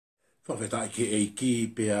Pawhetai ki e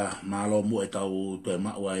ki pia malo mu e tau toe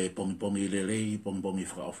maua e pongi lelei, pongi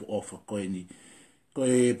whakaofu ofa koe ni.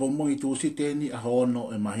 Koe pongi Tusite ni a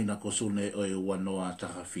hono e mahina kosune o e wanoa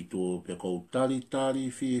taha fitu pia kou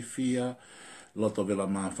tali fia loto vela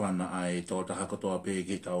mawhana ai tō taha kotoa pe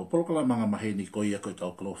ki tau polokala manga maheni koia koe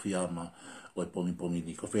tau Kalofiama o e pongi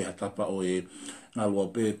ni. Ko wheha tapa o e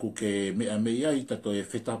ngalua pe kuke mea i tato e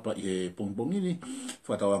whetapa i e pongi ni.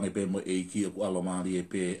 Whakatawange pe mo e ki o ku alomari e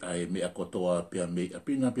pe ai mea kotoa pia mea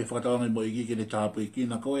pina. Pia whakatawange mo e ki kene tāpu i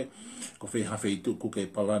kina koe. Ko wheha wheitu kuke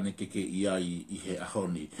palane keke iai i he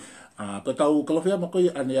ahoni. Ko tau Kalofiama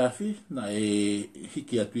koe ane awhi na e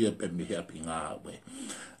hiki atuia pe me he api ngā we.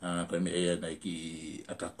 Koe me e nei ki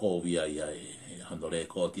ata kōwia i e handore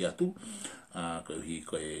kōti atu. Koe hi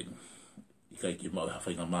koe kai ki mau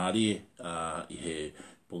hawhainga maari i he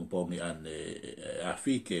pongi ane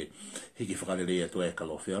awhi ke hiki whakarere atu e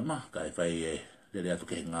Kalofiama. Kai whai e rere atu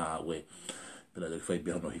ke ngā we. Pera te whai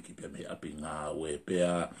behono hiki pia me api ngā we.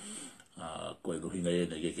 Pea koe luhinga e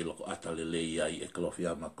nei ke loko atalelei ai e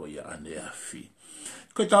Kalofiama koe ane awhi.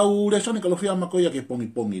 Koe tau resoni Kalofiama koe ke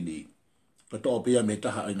pongi ni. Koe tō pia me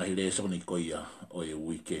taha aina hi resoni koe o e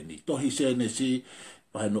weekendi. Tohi Senesi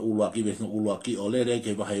wahe no uluaki, vesi no uluaki o lere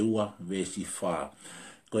ke wahe ua vesi wha.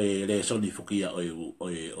 Koe le soni fukia o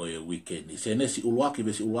e weekendi. Senesi uluaki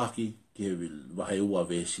vesi uluaki ke wahe ua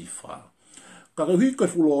vesi wha. Kako hui koe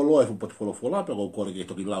fulo o loa e fupati wholofola, pe kou kore ke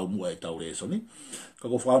toki lau mua e tau le soni.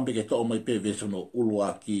 Kako whaampe ke tō mai pe vesi no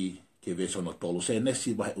uluaki ke vesi no tolu.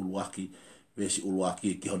 Senesi wahe uluaki vesi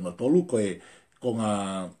uluaki ki hono tolu koe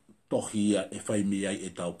konga tohia e whaimia e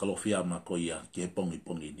tau Kalofiama koia ke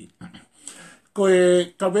pongi ni.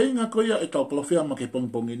 Koe kaweinga koia e tau Kalofiama ke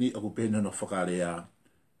pongi ni aku pēne no whakarea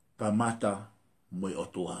Kamata moi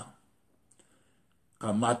Otua.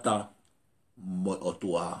 Kamata moi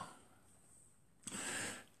Otua.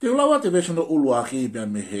 Te ulawa te vesi no uluaki pia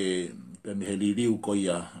me he liriu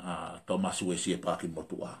koia Tomasu e sie pāki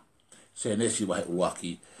motua. Senesi wahe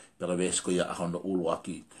uluaki pera vesi koia ahono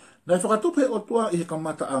uluaki. Nai whakatupe Otua i he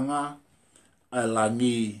Kamata anga ai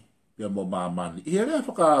langi pia mo mamani. I he rea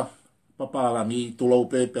papalangi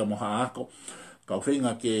tuloupe pia mo haako. Kau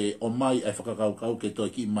whenga ke o mai ai whakakau ke toi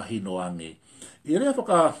ki mahino ange. I rea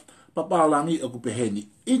papalangi o kupeheni.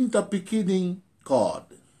 In the beginning, God.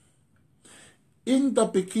 In the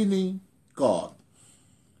beginning, God.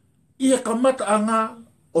 I he Kamata anga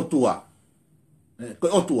Otua. Koe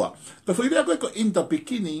Otua. Koe whirea koe in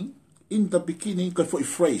the beginning, koe fo i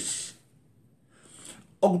phrase.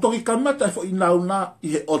 O toki Kamata e fo i nauna i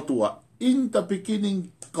he Otua. In the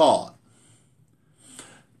beginning, God.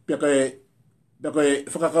 Pia koe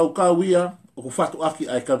whakakaukau ia, o ku whatu aki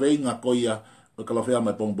ai ka veinga koia o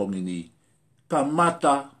Kalofiama e pongi ni.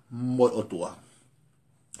 Kamata moi Otua.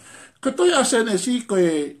 Ko toi a Senesi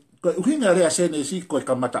koe uhinga rea Senesi koe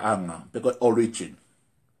Kamata anga, pe koe origin.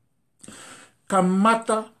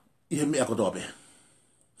 Kamata i he mea kotoa pe.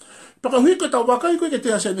 Paka hui koe tau wakai koe ke te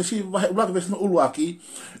a Senesi wahe ulaki vesi no uluaki,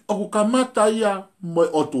 o ku Kamata ia moi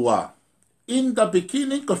Otua. In the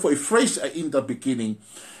beginning, koe foi phrase in the beginning,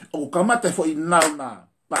 o ku Kamata foi nauna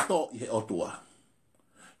pato i he Otua.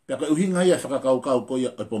 Pea koe uhinga ia whakakaukau koe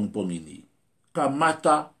o pongi ni.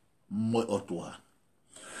 Kamata moi Otua.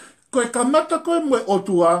 Koe Kamata koe moi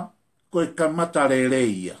Otua, koe Kamata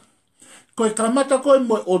rereia. Koe Kamata koe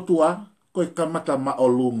moi Otua, koe Kamata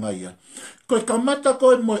maolunga ia. Koe Kamata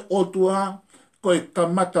koe moi Otua, koe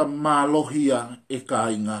Kamata malohia e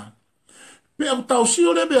kainga. Pea u tau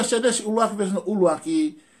sio le mea Senesi uluaki vesi no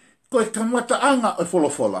uluaki, koe Kamata anga o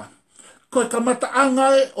wholofola. Koe Kamata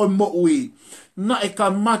anga e o moui, na e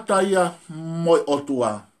Kamata ia moi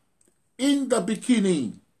Otua. In the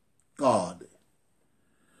beginning, God.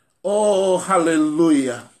 Oh,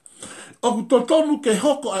 hallelujah. O ku totonu ke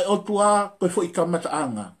hoko ai Otua, koe fo i Kamata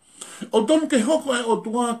anga. O tonu ke hoko ai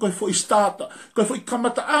Otua, koe fo i starta, koe fo i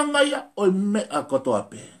Kamata anga ia o mea kotoa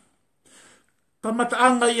pe. Kamata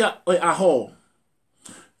anga ia o aho.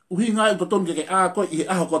 Uhi ngai ko tonu ke a koe i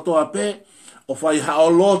aho kotoa pe, o whai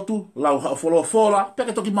hao lotu, lau hao wholofola,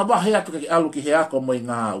 peke toki mawahe atu ke alu ki he ako moi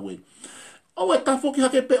ngā ue. O e tafo ki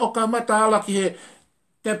hake pe o Kamata ala ki he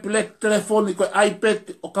tablet, telefoni, koe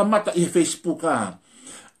iPad, o Kamata i he Facebook a.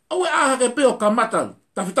 O e aha ke pe o Kamata,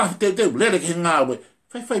 tafi te lele ki he ngā ue,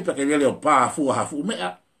 whai pake lele o pā fua hafu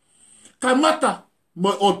mea. Kamata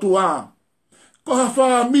moi Otua. Ko ha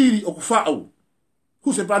whaamiri o ku whau.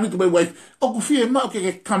 Huse pānitu mai wife. O ku fie mao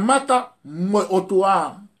ke Kamata moi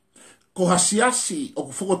Otua. Ko ha siasi o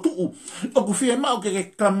ku whakotuu. O ku fie mao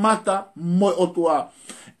ke Kamata moi Otua.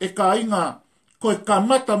 E ka inga, koe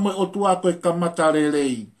Kamata moi Otua, koe Kamata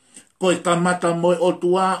rerei. Koe kamata moe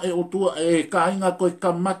Otua e kainga koe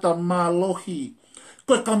kamata malohi.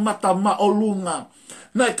 Koe kamata maolunga.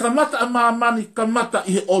 Nai kamata a mamani kamata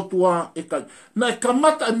i he Otua e kai. Nai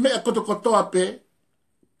kamata e mea kotokotoa pe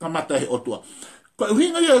kamata he Otua. Koe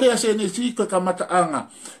uhinga ia rea Senesi koe kamata anga.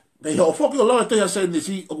 Nei ho foki o loa te ha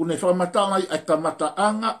Senesi o kune whamatanga i ai kamata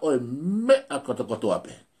anga o e mea kotokotoa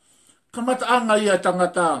pe. Kamata anga ia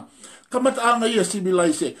tangata. Kamata anga ia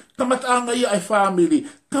civilise. Kamata anga ia ai family.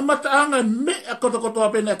 Kamata anga mea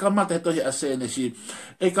kotokotoa pe nei kamata he tohi a Senesi.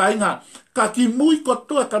 E kainga, ka ki mui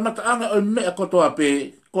kotoa kamata anga o mea kotoa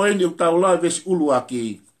pe. Ko eni u tau lai vesi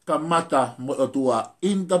uluaki. Kamata mo Otua.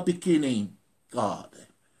 In the beginning, God.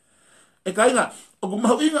 E kainga, o ku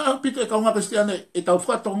mahu inga ang pito e kaunga Kristiane, e tau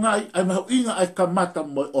whato ngai, ai mahu inga ai kamata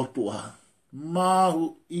mo Otua.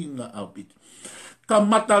 Mahu inga ang pito.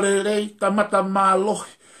 Kamata lerei, kamata malohi,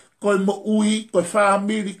 koe mo ui, koe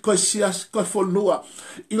family, koe sias, koe whanua.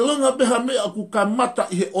 I longa beha mea ku kamata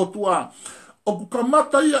i he Otua. O ku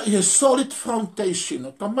kamata ia i he solid foundation.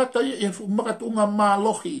 O kamata ia i he makatunga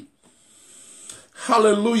malohi.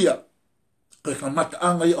 Hallelujah. Koe kamata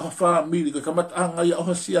anga ia oha family, koe kamata anga ia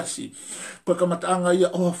oha siasi, koe kamata anga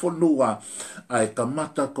ia oha whanua. Ai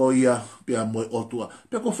kamata ko ia pia moe Otua.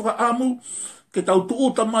 Pia ko whakaamu, ke tau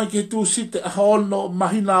tuuta mai ke Tusite aha ono,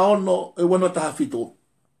 mahina ono, e wano taha whitu.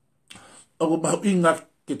 O ko mahu inga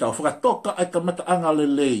ke tau whakatoka ai kamata anga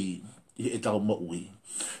lelei i e tau maui.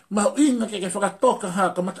 Mahu inga ke whakatoka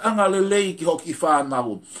ha kamata anga lelei ki hoki i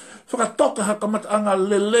whanau. Whakatoka ha kamata anga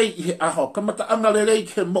lelei i he aho, kamata anga lelei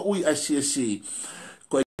ki he maui ai siasi.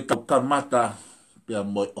 Ko e tau kamata pia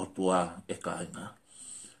moe Otua e kainga.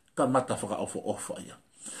 Kamata whakaofo ofa ia.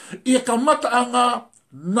 I e kamata anga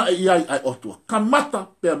na iai ai Otua. Kamata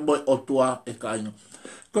pia moe Otua e kainga.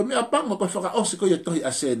 Ko mea panga ko whakaosi ko ia tohi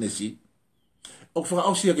a Senesi. O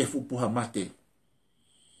whakaosi ia ke fupuha mate.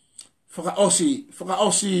 Whakaosi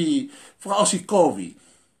kovi.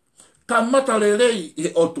 Kamata lerei i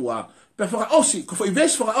he Otua. Pia whakaosi, ko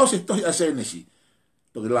whaivesi whakaosi tohi a Senesi.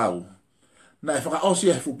 Toki lau. Na e whakaosi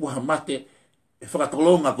ia he fupuha mate. E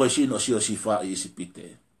whakatolonga koe sino si o si wha i isi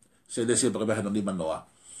pite. Senesi e bakabeha no lima noa.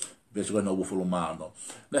 Besu koe no ufulu maano.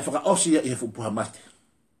 Na e whakaosi ia i he fupuha mate.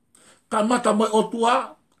 Kamata moe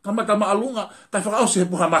Otua. Kamata maalunga. Kai whakaosi he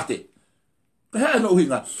puha mate. Pea no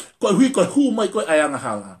uhinga. Koe hui koe hu mai koe ayanga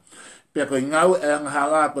hala. Pea koe ngau ayanga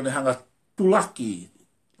hala koe ne hanga tulaki,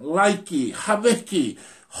 laiki, haveki,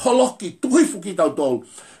 holoki, tuhifu ki tau tolu.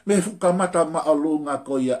 Me fu kamata maalunga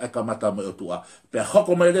koe ia e kamata moe Otua. Pea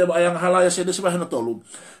hoko mai lewa ayanga hala ya Senesi wahena tolu.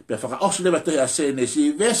 Pea whakaosi lewa tehi a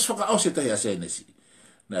Senesi. Ves whakaosi tehi a Senesi.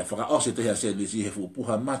 Na whakaosi tehi a Senesi he fu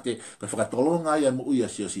puha mate. Koe whakatolonga ia mu uia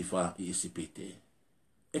si o si wha i isi pite.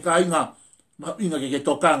 E ka inga ke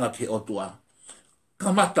tokanga ke Otua.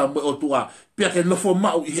 Kamata mo Otua. Pia ke nofo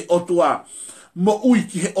mau i he Otua. Mo ui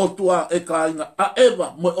ki he Otua e ka inga. A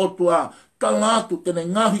ewa mo Otua. Tangatu tene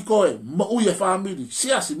ngahi koe. Mo ui e family.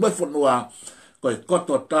 Siasi mo whanua. Koe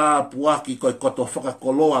koto tā puaki. Koe koto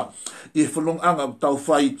whakakoloa. I whanong anga tau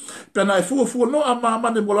whai. Pia na e fuafua no a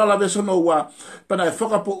mamane mo lala vesono wa. Pia na e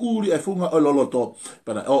whakapo uri e funga o loloto.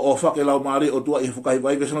 Pia na o whake lau maari Otua i whakai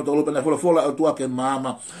vai vesono tolo. Pia na e whalafola Otua ke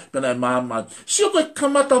mama. Pia na e mama. Sio koe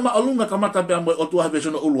kamata maalunga kamata pia mo Otua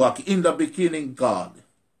vesono uluaki. In the beginning God.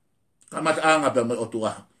 Kamata anga pia mo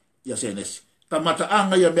Otua. Ia Senesi. Kamata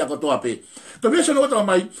anga ia mea kotoa pe. Ka vesono otawa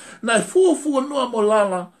mai. Na e fuafua no a mo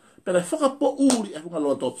lala. Pera whakapo uri e kunga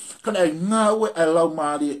loto. Kana e ngawe e lau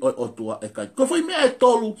maari o Otua e kai. Ko fai mea e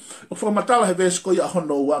tolu. O whakamatala he vesko i a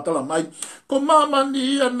hono ua tala mai. Ko mamani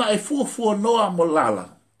ia na e fuafua noa mo lala.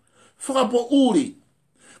 Whakapo uri.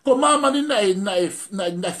 Ko mamani na e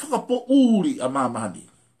whakapo uri a mamani.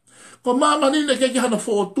 Ko mamani na keki hana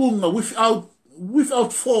whootunga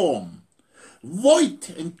without form.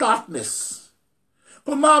 Void and darkness.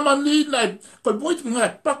 Ko mamani na e void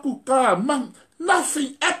pinga paku ka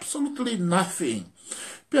nothing, absolutely nothing.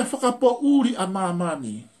 Pea whakapo uri a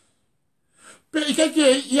mamani. Pea i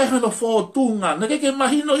keke ia hana whootunga. Na keke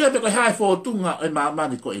mahino ia pe koe hae whootunga e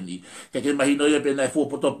mamani ko eni. Keke mahino ia pe nai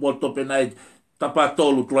whopoto, pe nai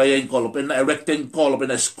tapatolu, triangle, pe nai rectangle, pe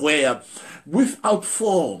nai square. Without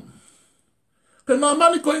form. Pe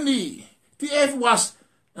mamani ko eni. The earth was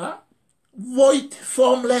void,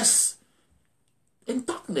 formless, in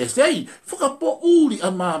darkness. Hey, whakapo uri a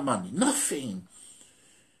mamani. Nothing.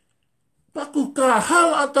 Paku ka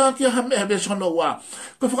hala ata ki ha mea besono wa.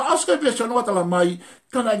 Ko whakaaska besono wa tala mai.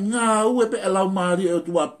 Kana ngā ue pe elau maari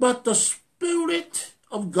Otua. But the Spirit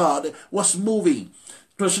of God was moving.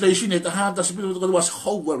 Translation it, the Spirit of God was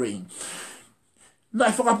hovering.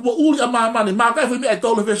 Nai whakapo uri a mamani. Maka e whi mea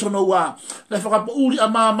tolu besono wa. Nai whakapo uri a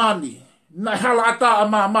mamani. Na hala ata a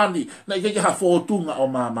mamani, na ike ha fotunga o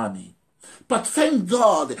mamani. But thank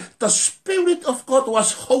God, the Spirit of God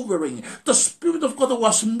was hovering. The Spirit of God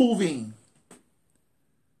was moving.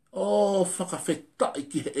 Oh, whakawheta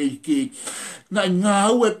iki he eiki. Na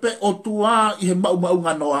ngā ue pe Otua i he mau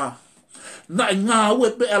nganoa. Na ngā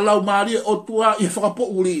ue pe alau Maria Otua i he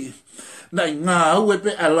whakapouri. Na ngā ue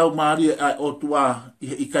pe alau Maria ai Otua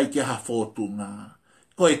i he ikai ke ha fotunga.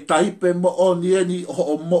 Ko e taipe mo o nieni ho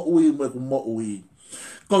o mo ui mo e ku mo ui.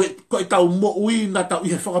 Ko e tau mo ui na tau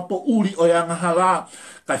i he whakapouri o anga hala.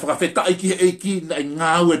 Kai whakawheta iki he eiki na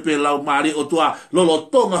ngā ue pe alau Maria Otua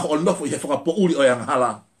lolo tonga ho nofo i he whakapouri o anga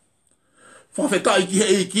hala. Whawheta iki he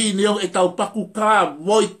eiki neo e tau paku ka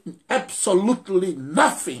void absolutely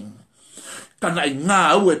nothing. Kana i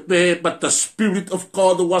ngā ue pe, but the Spirit of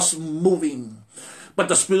God was moving. But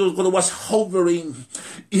the Spirit of God was hovering.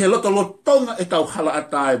 I he lotonga e tau hala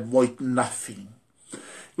atai void nothing.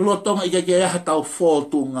 Lotonga i ke aha tau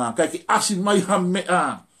fōtunga. Kai ki asi mai ha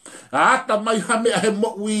mea. Ata mai ha mea he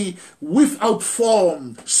mo'ui without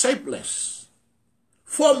form, shapeless.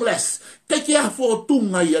 Formless. Kai ki aha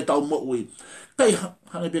fōtunga i e tau mo'ui. Kai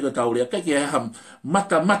hangi pika tau rea. Kai ki aha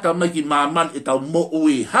mata mai ki maman e tau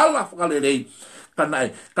mo'ui. Hala whakalelei.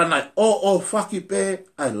 Kanai o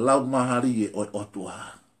whakipe ai lau mahari e oi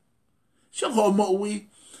Otua. Siang ho mo'ui.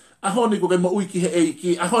 Ahoni ko ke mo'ui ki he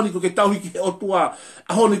eiki. Ahoni ko ke tauhi ki he Otua.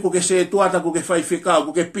 Ahoni ko ke se tuata ko ke whaiwhekau.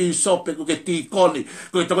 Ko ke pisope, ko ke tikoni.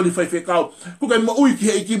 Ko ke takoni whaiwhekau. Ko ke mo'ui ki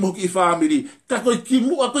he eiki mo ki i whamiri. Ka koe ki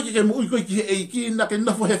mua koe ki ke mo'ui koe ki he eiki. Na ke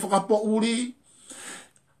nafo he whakapo uri.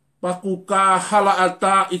 Paku ka hala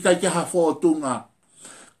ata i kai ke ha whotunga.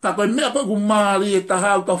 Ka koe mea koe ku maari e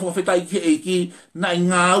tahau tau whakawhetai ki he eiki. Na i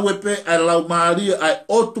ngā uepe ai lau maari ai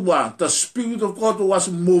Otua. The Spirit of God was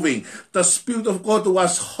moving. The Spirit of God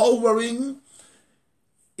was hovering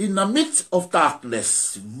in the midst of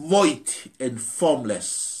darkness, void and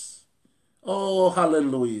formless. Oh,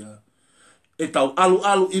 hallelujah. E tau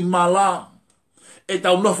alu i mala. E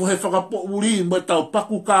tau nofo he whakapo uri mo e tau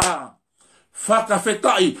paku ka.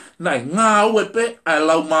 Whakawhetai na i ngā uepe ai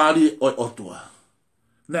lau maari oi Otua.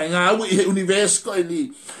 Na ngā ui i he universe koe ni.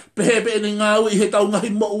 Pehepe ni ngā ui i he tau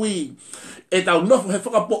ngahi mo'ui. E tau nofo he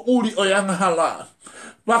whakapo uri o anga hala.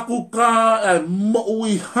 Paku ka e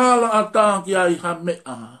mo'ui hala ata ki ai ha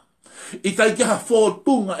mea. I kai ki ha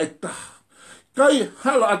fōtunga e ta. Kai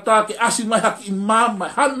hala ata ki asi mai haki i mama.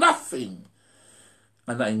 Ha nothing.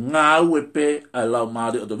 Ana i ngā ue pe ai lau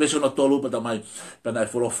maari o to veso no tolu pata mai pena e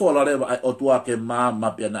wholofola rewa ai Otua ke mama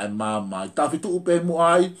pe ana e mama. I tawhitu upe mu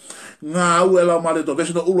ai ngā ue lau maari o to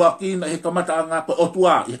veso no uluaki na he kamata anga ko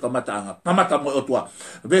Otua i he kamata anga. Kamata mo Otua.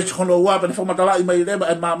 Veso hono ua pena whamata lai mai rewa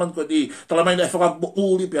e mama ko di talamai na e whakapo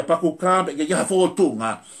uri pe a paku ka pe ke jaha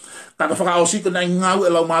whotunga. Taka whakaosika na i ngā ue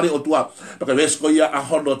lau maari Otua. Paka veso ko ia a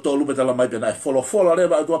hono tolu pe talamai pena e wholofola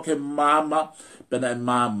rewa Otua ke mama pena e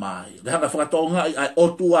mamai. Le hanga whakatonga ai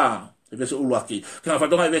Otua. E vese uluaki. Kanga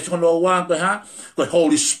whakatonga i vese hono ua koe ha. Koe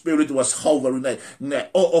Holy Spirit was hovering nei. Nei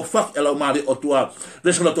o whak e lau maari Otua.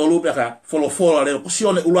 Vese hono tolu peka wholofola leo. Ko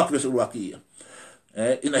sione uluaki vese uluaki.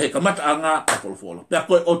 Ina he kamata anga a wholofola. Pea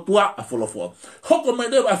koe Otua a wholofola. Hoko mai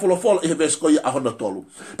leo a wholofola i he vese koe a hono tolu.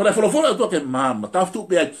 Pera e wholofola Otua ke mama. Tawhitu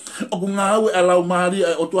pea o ku ngā ue a lau maari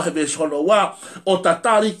a Otua he vese hono ua. O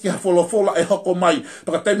tatari ki ha wholofola e hoko mai.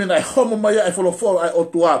 Paka taimina e homo mai a wholofola a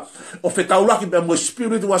Otua. O whetaulaki pea mo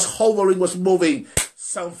spirit was hovering, was moving.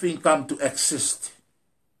 Something come to exist.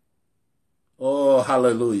 Oh,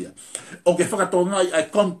 hallelujah. O ke whakatonga a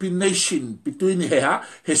combination between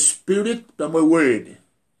his spirit and my word.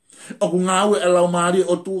 O ku ngāwe e lau maari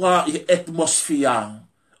Otua i he atmosphere.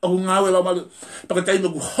 O ku ngāwe e lau maari. Paka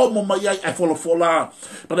taino ku homo mai ai a wholofola.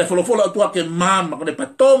 Paka wholofola Otua ke mama. Paka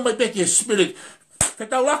patonga i peki his spirit.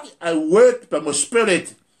 Whetaulaki a word pa mo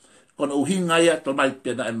spirit. Kono uhinga ia to mai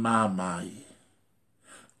pena e mamai.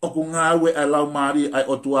 O ku ngāwe a lau maari ai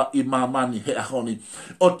Otua i mamani he ahoni.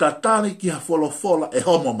 O tatani ki ha wholofola e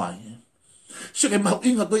homo mai. Sike mau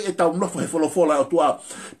inga koe e tau nofo he wholofola e Otua.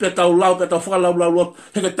 Pe tau lau, pe tau whakalau lau lot.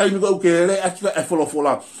 He ke taimi koe uke re akika e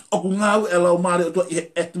wholofola. O ku ngāwe a lau maari Otua i he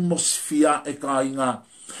atmosphere e ka inga.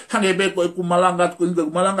 Hange be koe ku malangat koe ku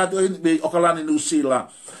malangat koe be okalani nusila.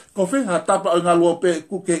 Ko whenga tapa o ngā luope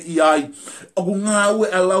kuke i ai. O ku ngāwe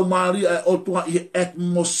a lau maari a Otua i he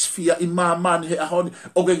atmosphere i mamani he ahoni.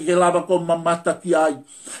 O ke lava ko mamata ki ai.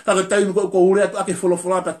 Haka tainu ko urea tu ake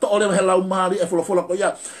wholofola. Pea to olewa he lau maari e wholofola ko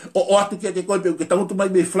ia. O atu kia ke koe pe ke tangutu mai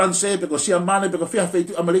me Franse. Pe ko sia mane pe ko whia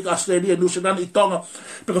feitu Amerika, Australia, New Zealand i tonga.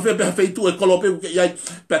 Pe ko whia feitu e kolope kuke i ai.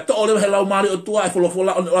 Pea to olewa he lau maari Otua e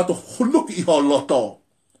wholofola o ne o atu hunuki i ho loto.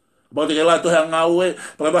 Ba te la to hanga ue,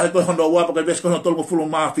 pa ba ko hono wa pa bes ko tol mo fulu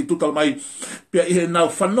mafi tutal mai. Pia I na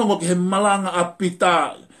fanongo ki he malanga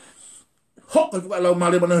apita. Hok ko la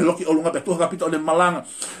male mana loki olunga pe to kapita le malanga.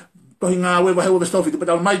 To hinga ue wa he bes to fitu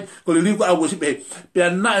petal mai ko le liu ko awu si pe. Pia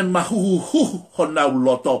na e mahu hona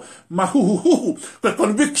loto. Mahu ko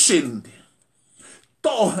conviction.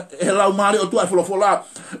 To he la male o tu a fulu fola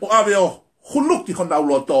o ave o hunuki hona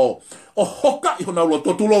loto. O hoka I hona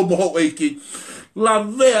loto tu lo mo ho eiki. La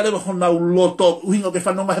vea le hona loto uhinga ke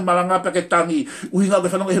fanonga he malanga pa ke tangi uhinga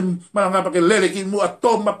ke fanonga he malanga pa ke lele ki mua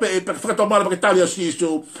toma pe fa toma pa ke tali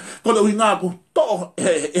asiso ko le uhinga ku to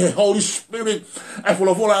Holy Spirit ai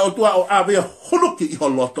fola o tua o ave holuki I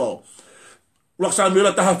holoto lo sa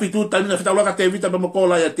mira ta hafitu ta mina fita lo ka te vita pa mo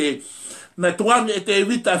kola ya te na tuang e te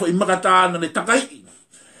vita fo imakata na ne takai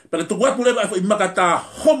pero tu wa pule fo imakata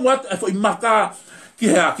homwat fo imaka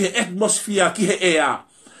ki atmosphere ki he air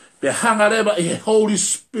pe hangareba I Holy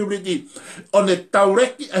Spirit on the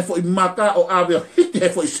taureki e fo maka o ave hiti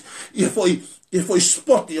e fo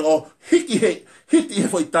spot o hiki he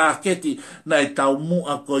fo taketi na tau mu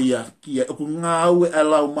a koia ki o ngau e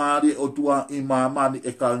lau mari o tua I mamani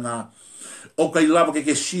e kanga o kai lava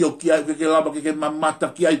ke sio ki ai ke lava ke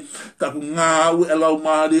mamata ki ai ka ngau e lau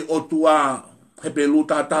mari o tua he pelu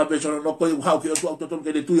ta beso no ko hau ki o tu auto ke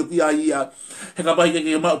le tuyo ki ai he ka bai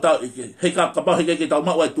ke ma ta he ka bai ke ta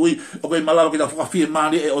ma wa tui o ko malava ke ta fa fi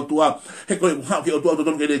mali e o tua he ko hau ki o tu auto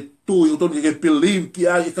ke le tuyo to ke pelim ki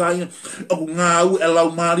ai ka o ngau e lau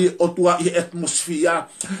mali o tua I atmosphere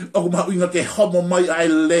o ma inga ke homo mai ai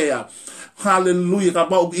lea hallelujah ka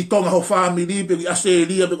ba I tonga ho family pe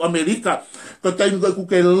Australia pe America ko tai ko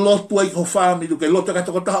ke lotu ai ho family ke lotu ka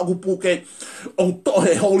to ta ku puke o to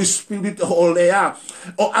he Holy Spirit o lea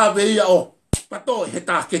o aveia o pato he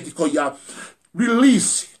ta ke ko ya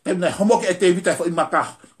release tem na homo ke te vita fo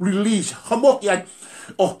imaka release homo ke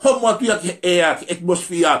o homo tu ya ke air ke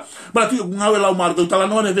atmosphere ba tu ngawe la mar do tala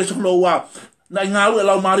no ne veso lo wa na ngawe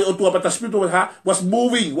la mar o tu pa ta spiritual ha was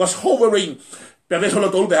moving was hovering pe veso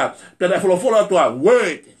lo to ba pe na fo tu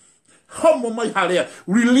word homo mai harea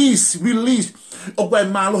release o kwa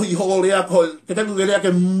malo I ho lea ko ke tenu ke lea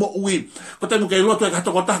ke mo ui ko tenu ke loto e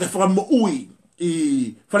kato kota ke fra mo ui I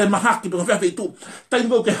fare mahaki pe ko fa tu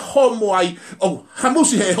tenu ke homo ai o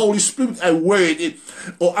hamusi he Holy Spirit I word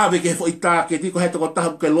o ave ke fo ita ke ti ko heto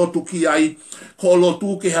kota ke loto ki ai ko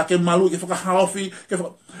loto ke ha ke malu ke fa haofi ke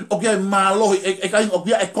o ke malo e kai o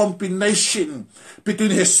ke combination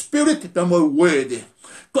between his spirit and my word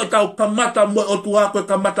ko tau kamata mo Otua ko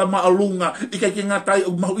kamata ma alunga I ke ngatai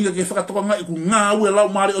o mau ia ke whakatokonga I ku ngau e lau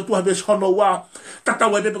mare Otua ves hono wa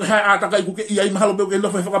tatau e pepe ha ata kai ku ke ia I mahalo pe ke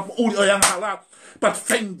lofe whakapouri o yang hala but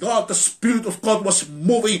thank God the Spirit of God was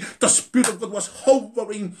moving the Spirit of God was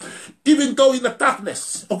hovering even though in the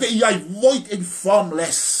darkness okay ia void and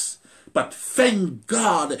formless but thank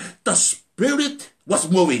God the Spirit was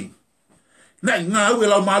moving na ngau e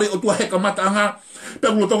lau mare Otua he kamata anga pe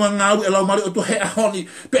ulotonga ngau e lau mare Otua he ahoni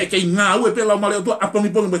pe ke ngau e pe lau mare Otua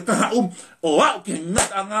apongi me kaha o au ke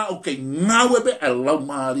ngata anga o ke ngau e pe e lau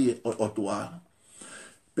mare Otua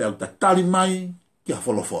pe au tatari mai ki a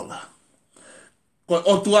folofola ko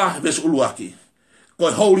Otua ves uluaki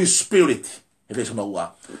ko Holy Spirit e ves no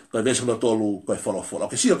ua ko ves no tolu ko folofola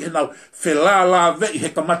ke sio ke nau felala ve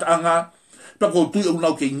he kamata anga pe ko tu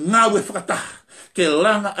nau ke ngau e fakata ke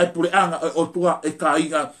langa ai pureanga o tua e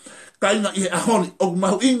kainga I ahoni o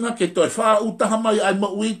mau inga ke toi wha utaha mai ai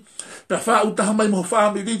maui pe wha utaha mai mo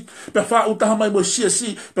family pe wha utaha mai mo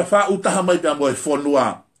CSC pe wha utaha mai pe mo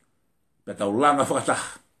fonua pe tau langa whakata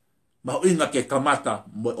mau inga ke kamata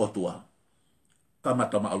mo o tua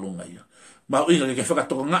kamata ma alunga ia mau inga ke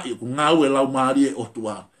whakatoko ngai ku ngau e lau maari e o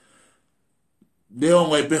tua neo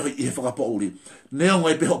ngai peho I he whakapouri neo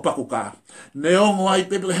ngai peho pakuka neo ngai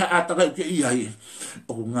peho he ataka ke iai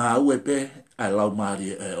o ngau e pe ai lau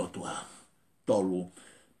mari e Otua tolu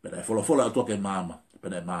pera fola Otua ke mama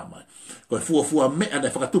pera mama ko fua me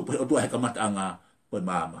ana whakatupu Otua he kamata anga ko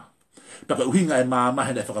mama pera uhinga e mama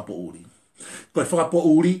he whakapouri ko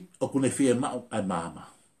whakapouri o kune fie mau ai mama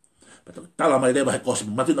pera tala mai leva he kosi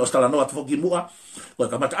matina o stala noa tufoki mua ko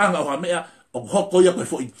kamata anga o mea o hoko ia ko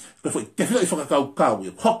foi te fio I whakakau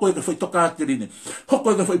hoko ia ko foi toka atirine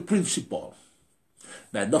hoko ia ko foi principal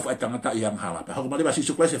na no fa tangata yang hala pa hoko male ba si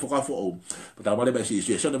sukwese foka fo o pa male ba si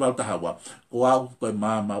so de ba tahawa o au ko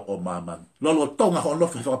mama o mama lolo tonga ho no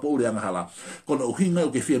fa po yang hala ko no hinga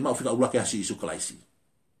o ke fie ma fika ula ke si suklaisi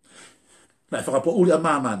na fa po ula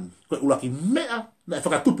mama ko ula ki mea na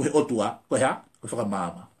fa tupu he Otua ko ha ko fa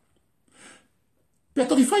mama pe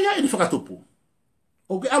to ki fa ya ni fa tupu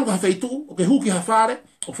o ke algo ha feito o ke huki ha fare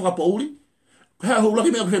o fa po uli ko ha ula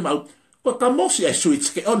ki me ko fe mau ko ka mosi e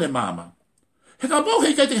switch ke one mama he ka mo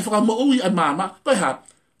he ka te fra mo ui a mama ko ha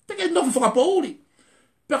te ke no fra po uri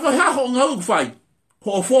pe ko ha ho ngau fai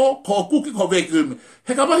ko fo ko kuki ko vacuum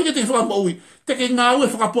he ka mo he te fra mo ui te ke ngau e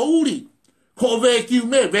fra po uri ko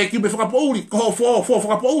vacuum fra po uri ko fo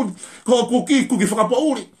fra po uri ko kuki fra po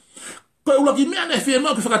uri ko ula ki mea ne fie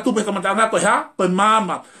mau ki whakatupe ka matanga ko ha ko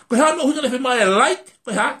mama ko ha no hunga ne fie mau e light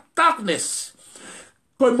ko ha darkness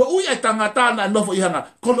ko mo ui ai tangata na nofo i hanga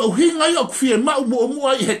ko no hinga i o fie mau mo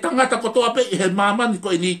mua i he tangata ko toa pe i he mama ni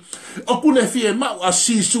ko ini o kune fie mau a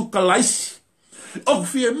sisu kalaisi o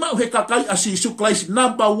fie mau he kakai a sisu kalaisi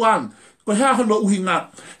number 1 ko ha no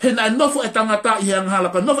uhinga he na nofo e tangata i hanga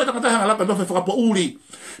halaka nofo e tangata hanga halaka nofo e whakapo uri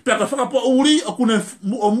pe ka whakapo uri o kune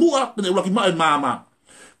mua kune ula ki mau e mama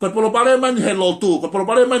ko polo pare mani he lotu, ko polo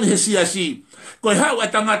pare mani he siasi. Ko hau e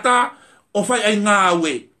tangata o fai ai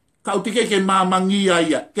ngawe. Ka utike ke mamangia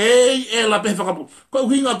ia. Kei e la pe whakapu. Ko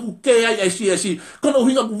uhinga ku ke ai siasi. Ko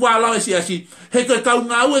uhinga ku wala ai siasi. He ko kau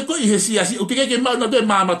ngawe ko i he siasi. Utike ke mau na te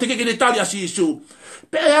mama. Tike ke ne tali a sisu.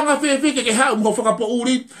 Pe hanga fe ke hau mo whakapo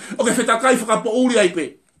uri. O ke whetakai whakapo uri ai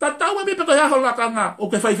pe. Ta tau me pe ko hau lakanga. O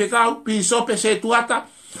ke whai whekau. Piso pe se tuata.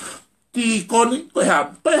 Ti koni. Ko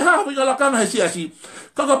hau winga lakanga he siasi.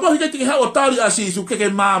 Kakapohi te tiki hao tali asisu ke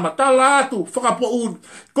mama. Ta latu, whakapo un.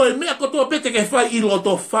 Ko e mea kotoa pete ke whai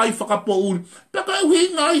iloto, whai whakapo un. Peka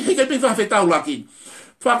uhingai, heke pe whawhetau laki.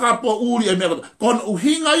 Whakapo uri e mea kotoa. Kon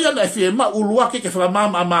uhingai ana e whie ma uluake ke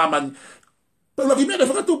whakamama a mamani. Pau laki mea ne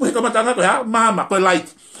whakatupu he kamatanga ko ha, mama, ko e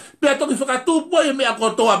light. Pea toki whakatupu e mea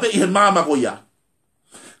kotoa pe i he mama ko ia.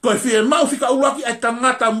 Ko e whie mau whika uluaki ai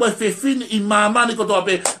tangata mo e whiwhini i mamani kotoa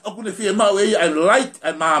pe. Oku ne whie mau e ia ai light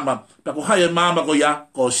ai mama. Pea ko hai e mama ko ia,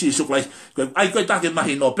 ko si suklais. Ko ai koe take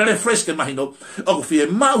mahino, pere fresh ke mahino. Oku whie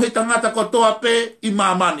mau he tangata kotoa pe i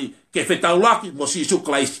mamani. Ke whetaulaki mo si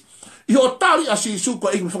suklais. I o tali a si sukla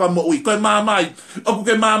i whakamo ui. Ko e mamai, oku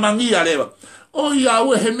ke mamangia lewa. O ia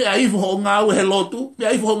ue he mea ifu ho ngā ue he lotu. Mea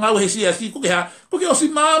ifu ho ngā ue he siasi. Ko ke o si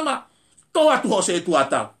mama. Tō atu ho se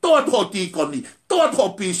tuata, tō atu ho tīkoni, tō atu ho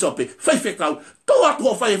pīsope, whai whekau, tō atu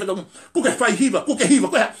ho whai whekau, kuke whai hiva,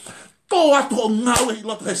 tō atu ho ngau i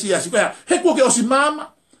loto he siasi, he kuke o si mama,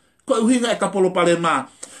 ko uhinga e kapolo pare mā,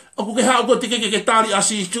 o kuke hao ko tike ke tari a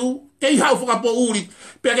sisu, ke i hao whakapo uri,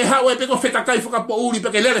 pe ke hao e peko whetakai whakapo uri,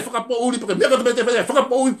 pe ke lere whakapo uri, pe ke mea kote pete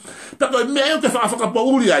whakapo uri, pe ke mea ke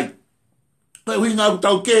whakapo uri ai, ko uhinga au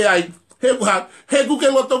tau ke ai, he kuke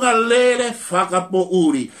lotonga lere whakapo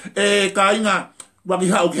uri. E ka inga, waki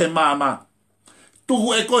hau ke mama.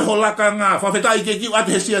 Tuhu e koe ho laka ngā, whawhetai ke kiu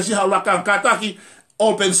ate he siasi hau laka ngā, kātaki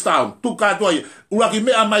open town, tu kātua i. Uraki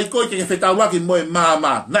mea mai koe ke whetau laki moe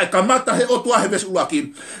mama. Nai kamata he otua he vesu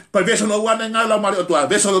uraki. Pai veso no wane ngai lau mari otua,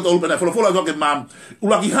 veso no tolu pena, wholofola toke mam.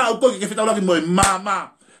 Uraki hau koe ke whetau laki moe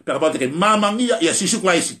mama. Pera pao te ke mama ngia, ia sisu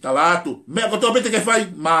klaisi, talatu. Mea kotoa pete ke whai,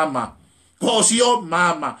 mama. Ko sio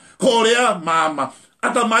mama, ko rea mama,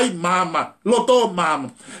 ata mai mama, loto mama.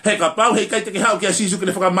 He ka pau he kai te ke hau ke asisu ke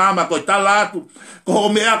ne whaka mama ko talatu, ko ho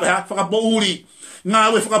mea ko ha whaka po uri, ngā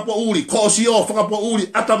ue whaka po uri, ko sio whaka po uri,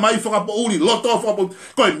 ata mai whaka po uri, loto whaka po uri,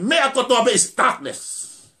 ko mea ko toa pe is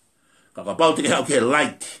darkness. Ka pau te ke hau ke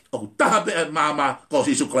light, o taha pe mama ko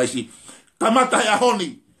sisu klaisi, kamata he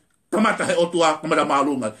ahoni, kamata he otua, kamata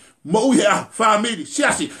maalunga, mo ui he a family,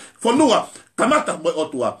 siasi, whanua, kamata mo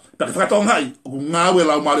otua, pake whakatongai, o ngāwe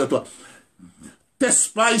lau maari otua.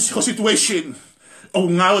 Despise your situation, o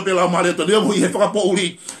ngāwe pe lau maari otua, leo hui he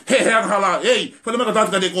whakapouri, he hala, ei, whanamaka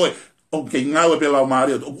tātika ne koe, o ke ngāwe pe lau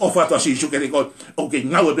maari otua, o whatua si suke ne koe, o ke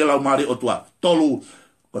ngāwe pe lau maari otua, tolu,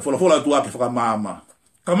 koe wholofola otua ke whakamama.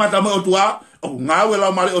 Kamata mo otua, o ngāwe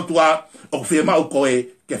lau maari otua, o whie mau koe,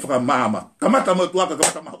 ke whakamama. Kamata mo otua,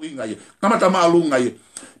 kamata mau ingai, kamata mau lungai,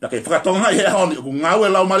 Pake whakatonga he honi, o ngāwe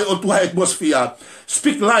lau mare o tuha atmosphere.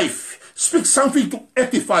 Speak life. Speak something to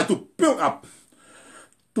edify, to build up.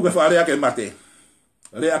 Tuke whaarea ke mate.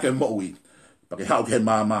 Rea ke moui. Pake hau ke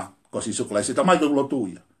mama, ko si suklai. Se tamai ko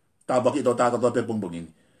tuia. Tā baki tō tātou pe pungpungini.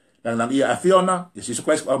 Nang ia a Fiona, ya si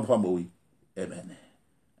suklai ko amu whamoui. Amen.